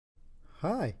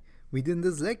Hi, within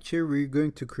this lecture we're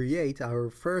going to create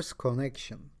our first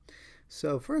connection.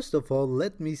 So first of all,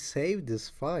 let me save this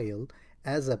file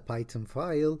as a Python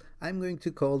file. I'm going to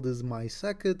call this my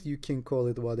socket. You can call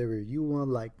it whatever you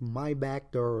want, like my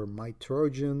backdoor or my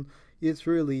Trojan. It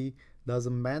really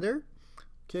doesn't matter.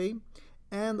 Okay,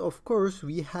 and of course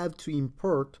we have to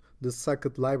import the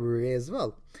socket library as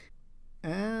well.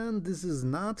 And this is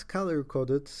not color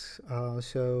coded,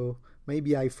 so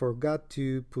maybe I forgot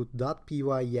to put .py.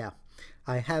 Yeah,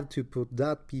 I have to put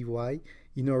 .py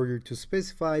in order to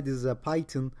specify this is a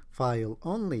Python file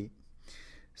only.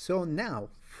 So now,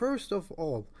 first of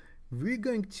all, we're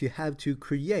going to have to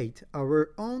create our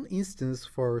own instance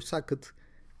for socket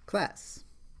class.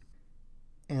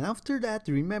 And after that,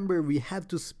 remember we have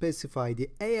to specify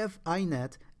the AF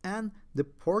INET and the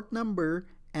port number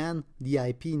and the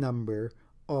IP number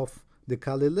of the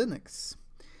Kali Linux.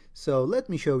 So let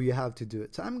me show you how to do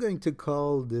it. I'm going to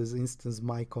call this instance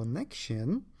my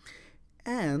connection,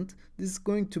 and this is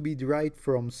going to be derived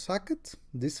from socket,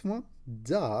 this one,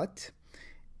 dot,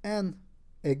 and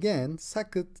again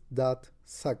socket dot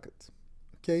socket.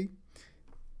 Okay?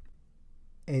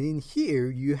 And in here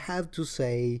you have to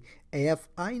say AF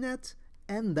INET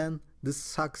and then the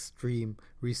sock stream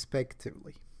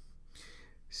respectively.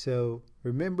 So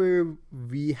remember,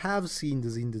 we have seen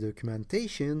this in the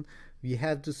documentation. We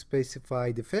have to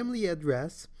specify the family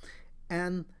address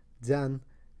and then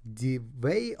the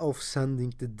way of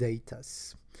sending the data.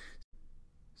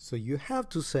 So you have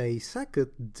to say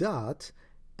socket dot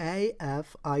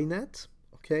AF INET,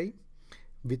 okay,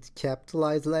 with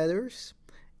capitalized letters,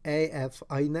 AF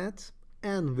INET,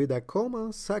 and with a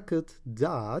comma socket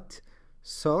dot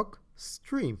sock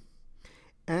stream.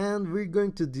 And we're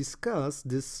going to discuss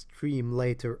this stream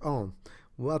later on.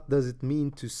 What does it mean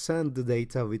to send the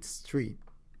data with stream?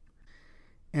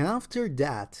 And after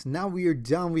that, now we are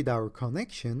done with our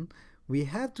connection, we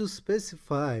have to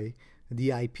specify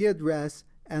the IP address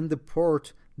and the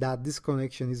port that this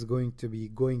connection is going to be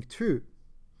going through.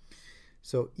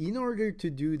 So in order to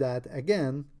do that,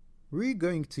 again, we're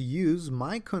going to use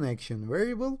my connection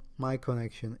variable, my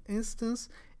connection instance,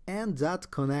 and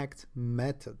 .connect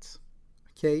method.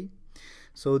 Okay,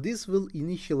 so this will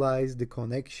initialize the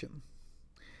connection.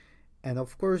 And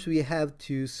of course we have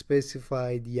to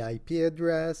specify the IP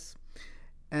address,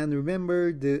 and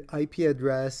remember the IP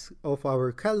address of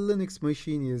our Kali Linux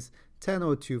machine is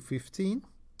 10.02.15.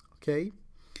 okay,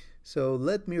 so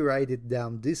let me write it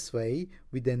down this way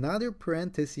with another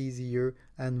parenthesis here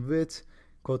and with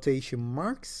quotation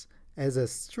marks as a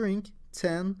string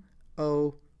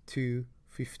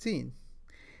 10.02.15,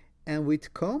 and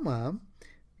with comma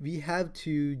we have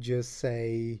to just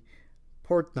say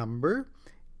port number,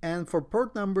 and for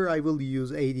port number I will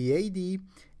use 8080,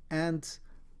 and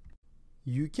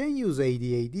you can use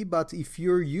 8080, but if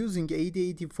you're using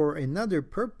 8080 for another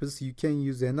purpose, you can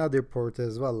use another port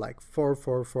as well, like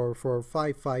 4444,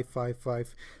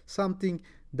 5555, something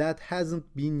that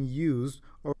hasn't been used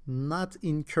or not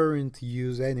in current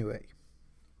use anyway.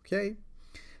 Okay,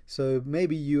 so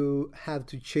maybe you have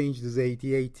to change this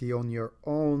 8080 on your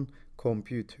own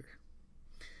computer.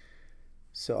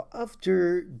 So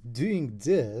after doing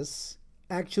this,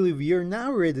 actually we are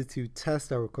now ready to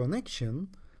test our connection,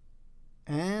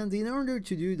 and in order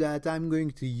to do that I'm going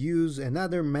to use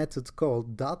another method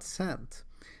called .send.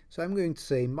 So I'm going to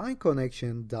say my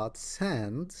connection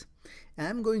 .send, and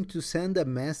I'm going to send a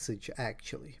message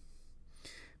actually.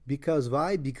 Because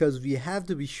why? Because we have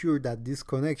to be sure that this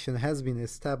connection has been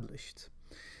established.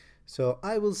 So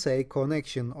I will say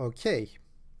connection OK.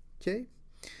 Okay,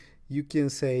 you can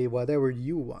say whatever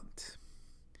you want.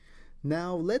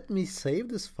 Now let me save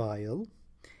this file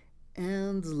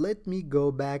and let me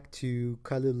go back to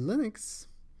Kali Linux,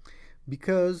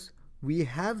 because we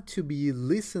have to be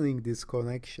listening this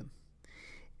connection,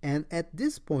 and at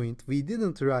this point we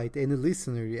didn't write any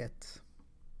listener yet.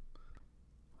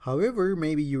 However,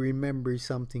 maybe you remember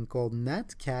something called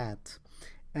netcat,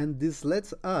 and this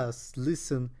lets us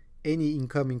listen any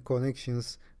incoming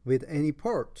connections with any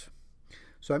port.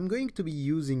 So I'm going to be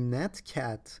using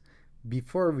netcat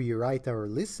before we write our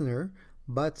listener,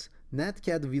 but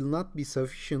netcat will not be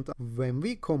sufficient when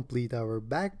we complete our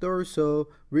backdoor, so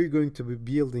we're going to be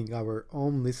building our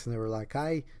own listener like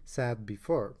I said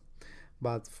before.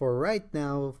 But for right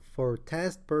now, for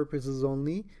test purposes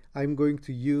only, I'm going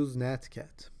to use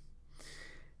netcat.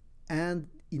 And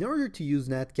in order to use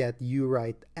netcat, you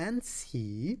write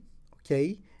nc,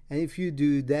 okay, and if you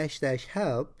do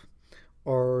 --help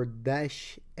or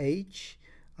 -h,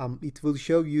 it will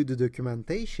show you the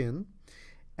documentation,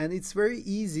 and it's very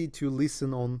easy to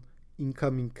listen on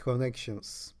incoming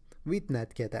connections. with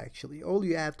netcat actually. All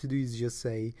you have to do is just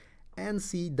say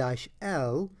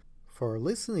nc-l for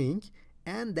listening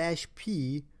and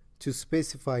 -p to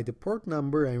specify the port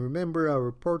number, and remember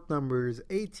our port number is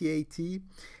 8080,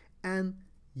 and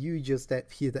you just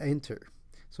hit enter.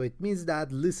 So it means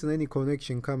that listen any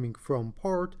connection coming from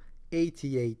port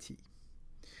 8080.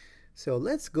 So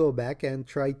let's go back and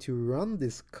try to run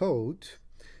this code.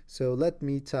 So let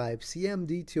me type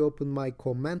cmd to open my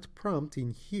command prompt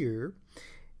in here,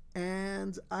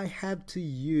 and I have to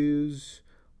use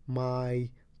my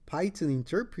Python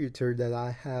interpreter that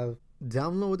I have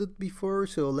downloaded before.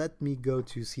 So let me go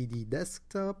to cd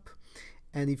desktop,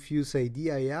 and if you say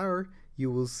dir,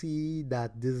 you will see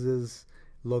that this is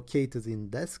located in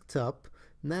desktop.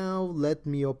 Now let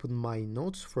me open my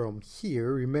notes from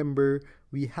here. Remember,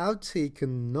 we have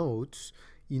taken notes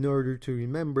in order to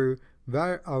remember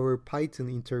where our Python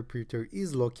interpreter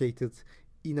is located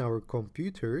in our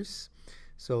computers.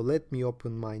 So let me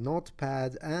open my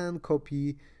notepad and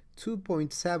copy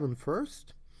 2.7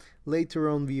 first. Later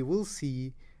on we will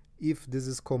see if this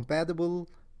is compatible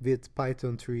with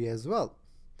Python 3 as well.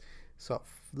 So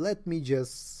let me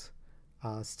just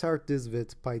start this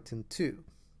with Python 2.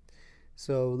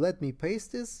 So let me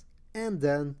paste this, and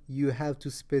then you have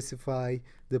to specify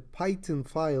the Python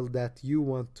file that you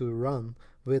want to run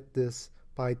with this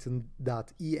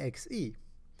python.exe.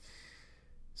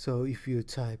 So if you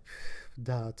type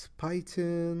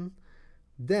 .python,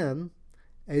 then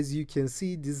as you can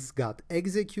see this got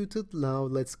executed. Now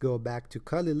let's go back to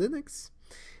Kali Linux,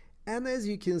 and as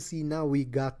you can see now we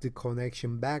got the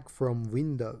connection back from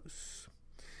Windows.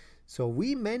 So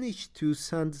we managed to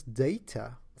send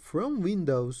data from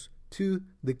Windows to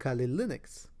the Kali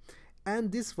Linux,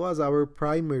 and this was our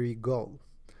primary goal.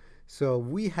 So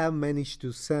we have managed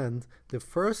to send the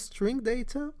first string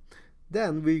data,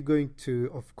 then we're going to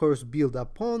of course build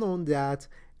upon on that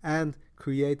and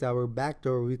create our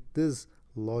backdoor with this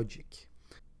logic.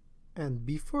 And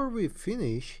before we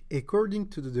finish, according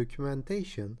to the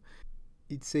documentation,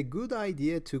 it's a good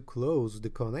idea to close the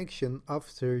connection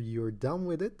after you're done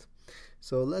with it.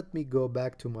 So let me go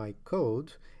back to my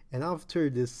code, and after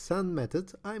this send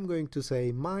method I'm going to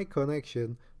say my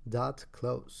connection dot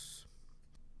close.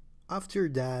 After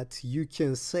that you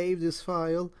can save this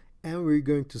file, and we're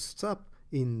going to stop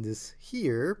in this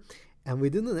here, and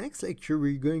within the next lecture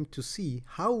we're going to see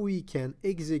how we can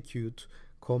execute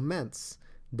commands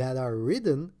that are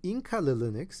written in Kali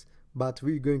Linux, but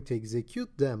we're going to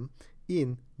execute them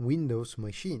in Windows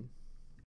machine.